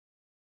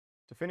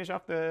To finish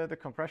off the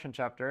compression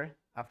chapter,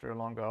 after a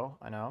long go,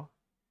 I know,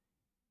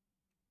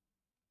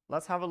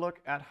 let's have a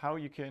look at how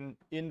you can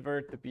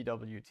invert the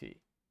BWT.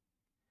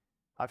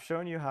 I've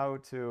shown you how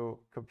to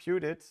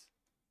compute it.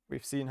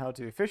 We've seen how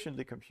to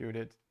efficiently compute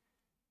it.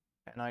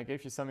 And I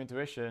gave you some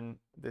intuition,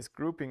 this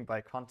grouping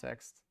by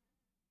context,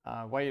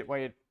 why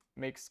it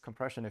makes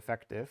compression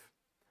effective.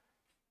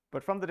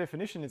 But from the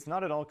definition, it's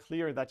not at all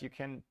clear that you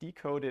can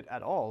decode it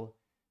at all,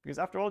 because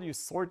after all, you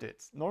sort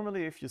it.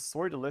 Normally, if you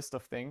sort a list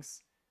of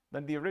things,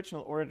 then the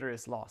original order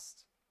is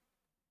lost.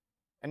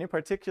 And in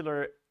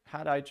particular,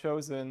 had I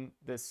chosen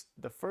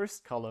the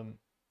first column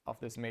of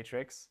this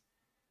matrix,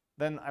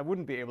 then I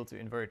wouldn't be able to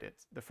invert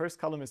it. The first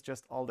column is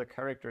just all the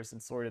characters in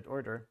sorted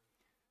order.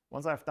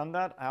 Once I've done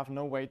that, I have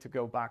no way to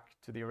go back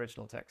to the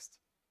original text.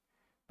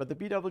 But the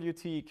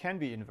BWT can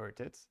be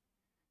inverted.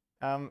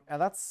 And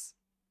that's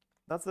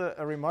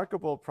a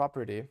remarkable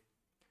property.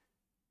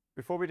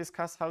 Before we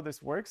discuss how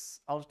this works,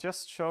 I'll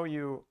just show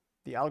you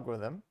the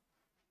algorithm.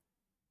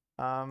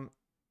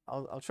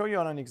 I'll show you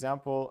on an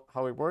example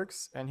how it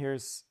works, and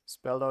here's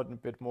spelled out a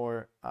bit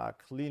more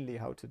cleanly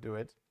how to do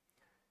it.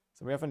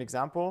 So we have an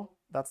example,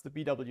 that's the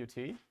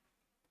BWT.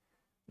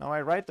 Now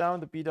I write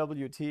down the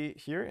BWT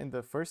here in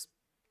the first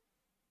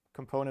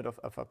component of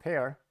a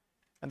pair,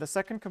 and the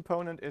second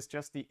component is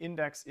just the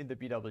index in the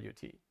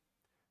BWT.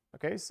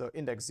 Okay, so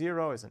index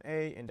 0 is an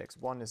A, index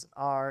 1 is an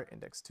R,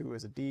 index 2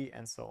 is a D,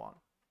 and so on.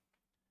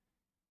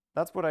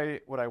 That's what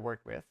I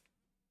work with.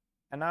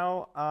 And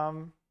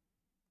now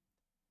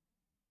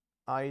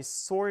I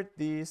sort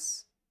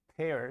these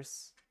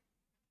pairs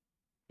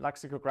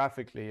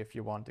lexicographically, if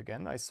you want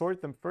again. I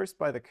sort them first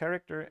by the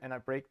character, and I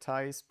break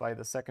ties by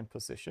the second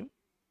position.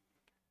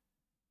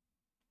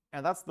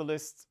 And that's the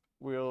list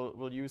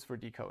we'll use for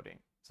decoding.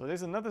 So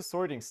there's another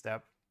sorting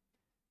step,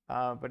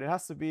 but it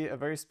has to be a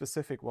very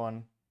specific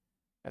one.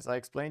 As I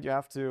explained, you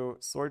have to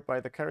sort by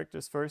the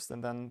characters first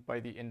and then by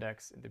the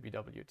index in the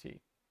BWT.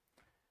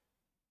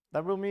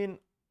 That will mean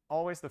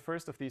always the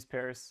first of these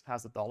pairs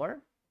has a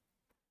 $.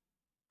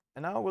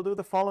 And now we'll do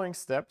the following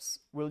steps.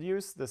 We'll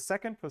use the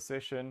second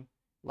position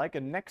like a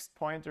next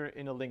pointer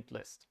in a linked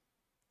list.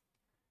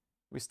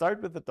 We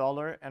start with the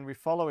 $, and we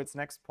follow its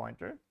next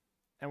pointer.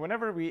 And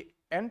whenever we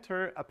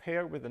enter a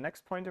pair with the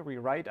next pointer, we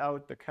write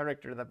out the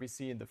character that we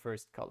see in the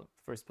first column,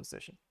 first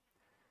position.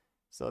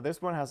 So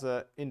this one has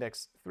an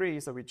index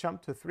 3, so we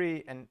jump to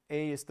 3, and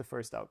A is the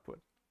first output.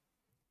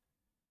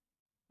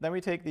 Then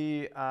we take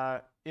the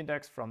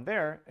index from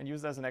there and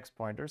use it as a next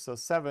pointer. So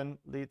 7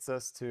 leads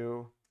us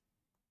to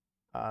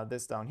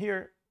this down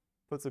here,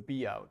 puts a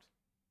B out.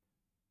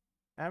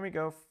 And we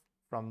go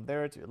from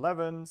there to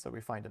 11, so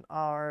we find an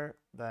R,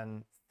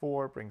 then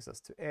 4 brings us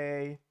to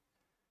A,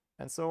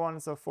 and so on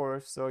and so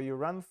forth. So you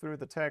run through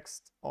the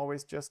text,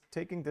 always just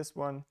taking this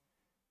one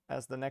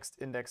as the next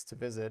index to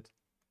visit.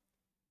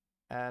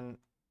 And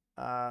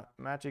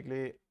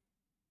magically,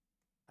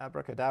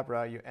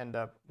 abracadabra, you end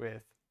up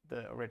with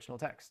the original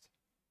text.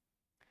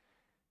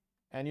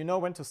 And you know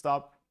when to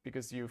stop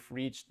because you've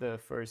reached the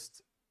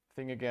first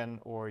thing again,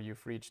 or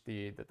you've reached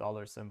the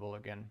 $ symbol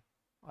again.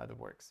 Either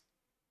works.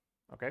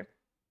 Okay?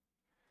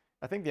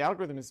 I think the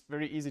algorithm is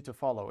very easy to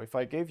follow. If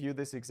I gave you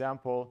this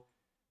example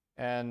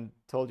and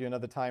told you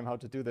another time how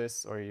to do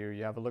this, or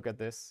you have a look at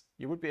this,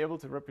 you would be able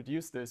to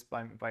reproduce this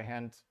by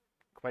hand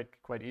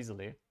quite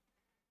easily.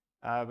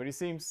 But it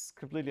seems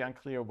completely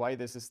unclear why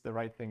this is the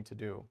right thing to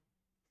do.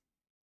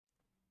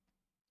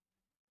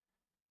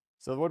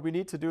 So what we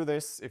need to do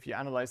this, if you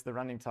analyze the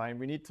running time,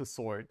 we need to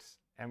sort.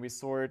 And we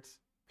sort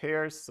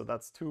pairs, so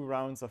that's 2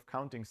 rounds of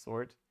counting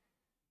sort,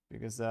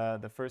 because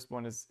the first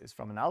one is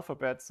from an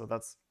alphabet, so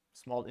that's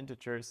small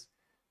integers.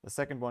 The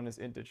second one is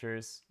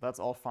integers. That's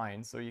all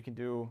fine. So you can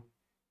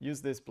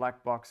use this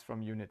black box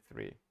from unit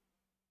 3.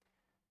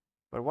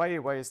 But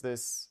why is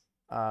this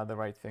the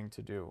right thing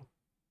to do?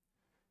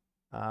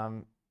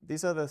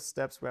 These are the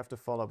steps we have to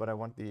follow, but I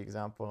want the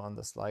example on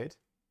the slide.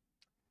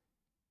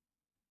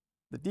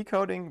 The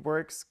decoding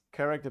works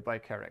character by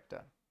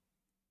character.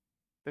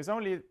 There's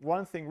only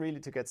one thing really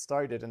to get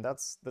started, and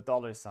that's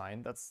the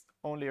 $sign. That's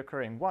only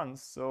occurring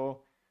once,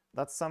 so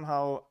that's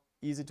somehow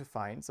easy to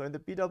find. So in the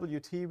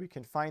BWT, we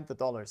can find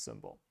the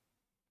 $symbol.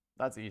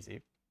 That's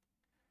easy.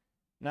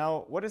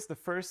 Now, what is the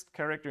first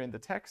character in the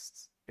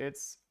text?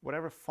 It's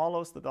whatever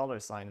follows the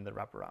 $sign in the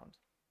wraparound.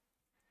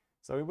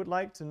 So we would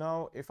like to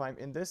know, if I'm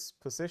in this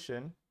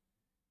position,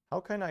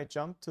 how can I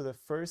jump to the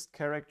first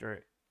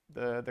character,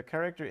 the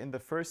character in the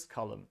first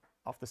column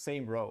of the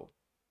same row?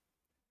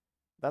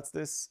 That's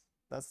this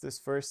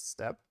first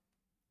step.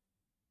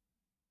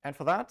 And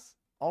for that,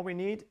 all we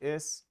need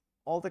is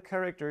all the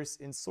characters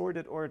in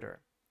sorted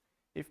order.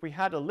 If we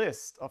had a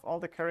list of all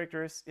the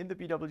characters in the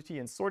BWT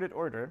in sorted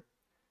order,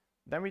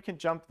 then we can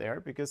jump there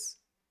because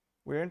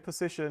we're in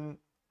position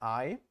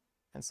I,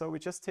 and so we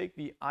just take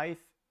the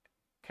ith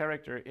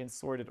character in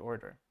sorted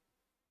order.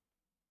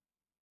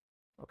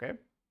 Okay?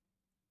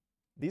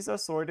 These are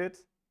sorted.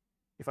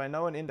 If I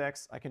know an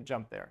index, I can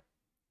jump there.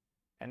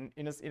 And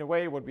in a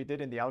way, what we did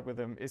in the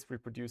algorithm is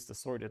reproduce the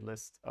sorted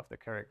list of the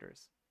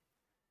characters.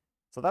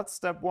 So that's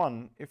step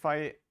one. If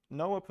I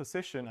know a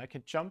position, I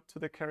can jump to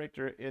the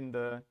character in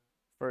the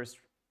first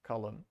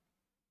column.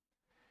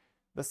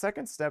 The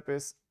second step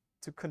is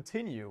to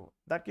continue.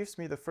 That gives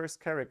me the first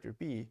character,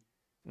 B.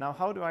 Now,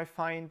 how do I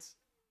find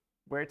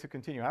where to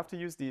continue? I have to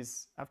use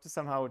these, I have to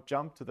somehow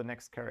jump to the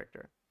next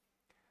character.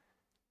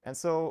 And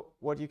so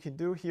what you can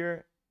do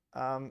here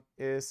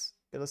is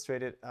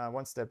illustrated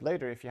one step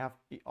later if you have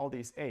all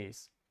these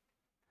A's.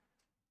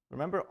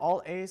 Remember,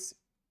 all A's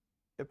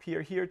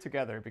appear here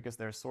together because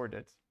they're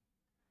sorted.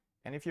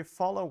 And if you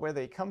follow where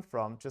they come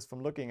from, just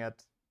from looking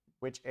at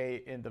which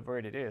A in the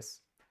word it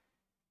is,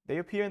 they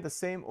appear in the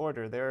same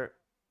order. They're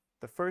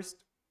the first,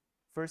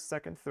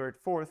 second, third,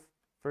 fourth,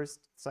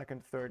 first,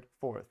 second, third,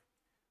 fourth.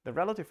 The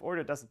relative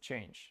order doesn't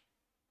change.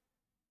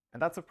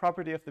 And that's a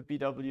property of the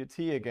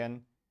BWT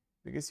again,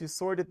 because you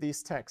sorted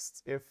these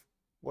texts. If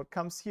what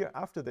comes here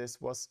after this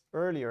was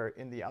earlier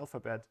in the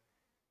alphabet,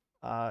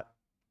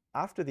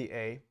 after the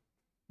A,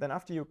 then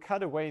after you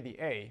cut away the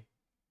A,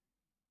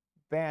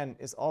 ban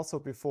is also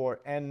before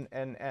N,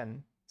 N,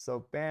 N.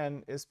 So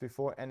ban is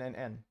before N, N,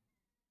 N.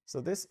 So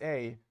this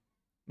A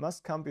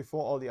must come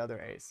before all the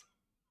other A's.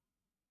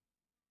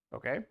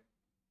 Okay?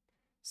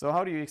 So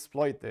how do you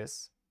exploit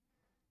this?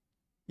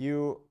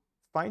 You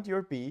find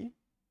your B,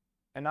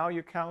 and now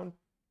you count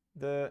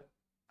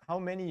how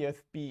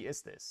manyth B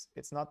is this?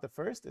 It's not the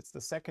first, it's the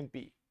second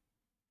B.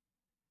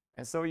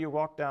 And so you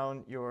walk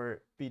down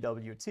your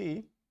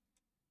BWT,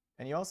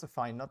 and you also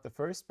find not the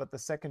first, but the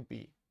second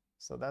B.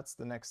 So that's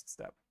the next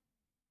step.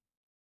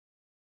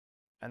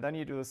 And then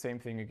you do the same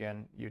thing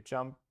again. You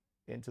jump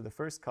into the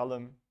first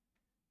column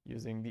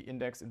using the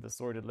index in the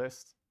sorted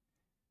list.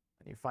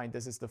 And you find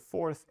this is the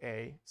fourth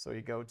A. So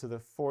you go to the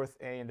fourth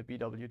A in the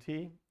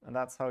BWT. And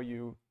that's how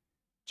you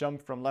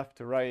jump from left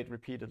to right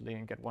repeatedly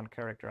and get one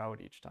character out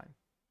each time.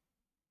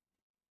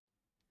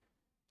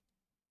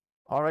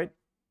 All right.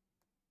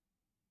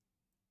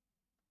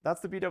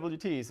 That's the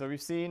BWT. So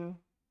we've seen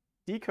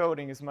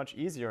decoding is much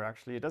easier,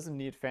 actually. It doesn't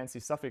need fancy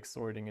suffix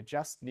sorting. It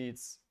just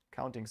needs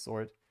counting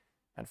sort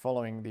and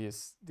following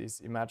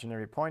these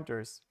imaginary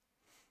pointers.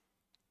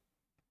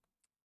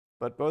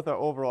 But both are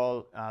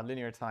overall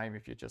linear time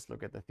if you just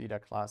look at the theta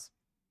class.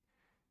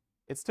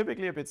 It's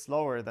typically a bit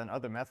slower than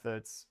other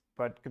methods,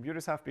 but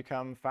computers have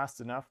become fast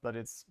enough that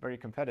it's very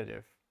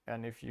competitive.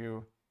 And if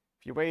you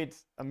wait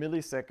a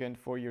millisecond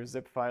for your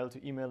zip file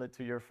to email it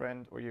to your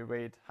friend, or you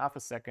wait half a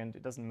second,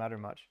 it doesn't matter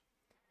much.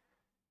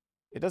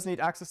 It doesn't need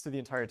access to the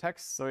entire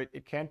text, so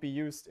it can't be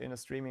used in a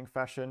streaming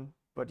fashion,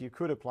 but you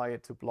could apply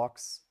it to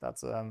blocks.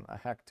 That's a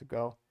hack to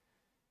go.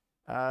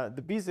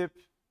 The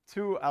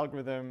bzip2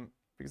 algorithm,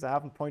 because I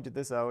haven't pointed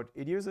this out,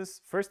 it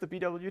uses first the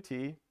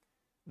BWT,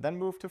 then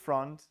move to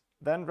front,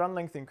 then run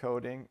length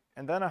encoding,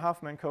 and then a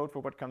Huffman code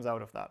for what comes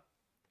out of that.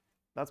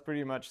 That's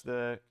pretty much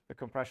the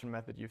compression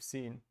method you've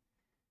seen.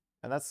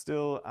 And that's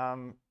still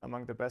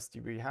among the best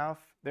we have.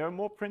 There are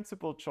more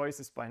principled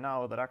choices by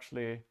now that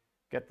actually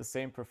get the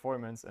same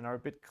performance and are a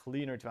bit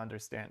cleaner to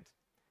understand.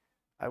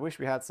 I wish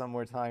we had some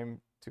more time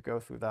to go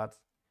through that,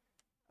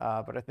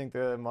 but I think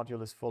the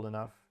module is full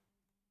enough.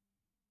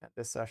 And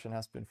this session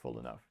has been full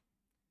enough.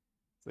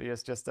 So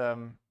yes, just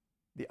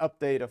the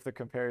update of the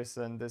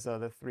comparison. These are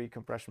the 3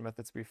 compression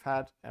methods we've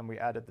had, and we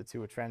added the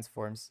 2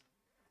 transforms.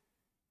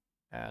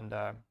 And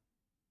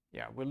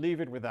yeah, we'll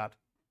leave it with that.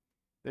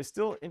 There's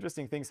still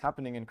interesting things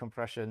happening in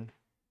compression.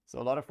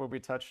 So a lot of what we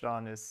touched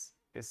on is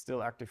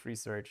still active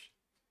research.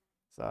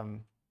 So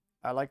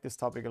I like this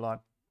topic a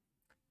lot.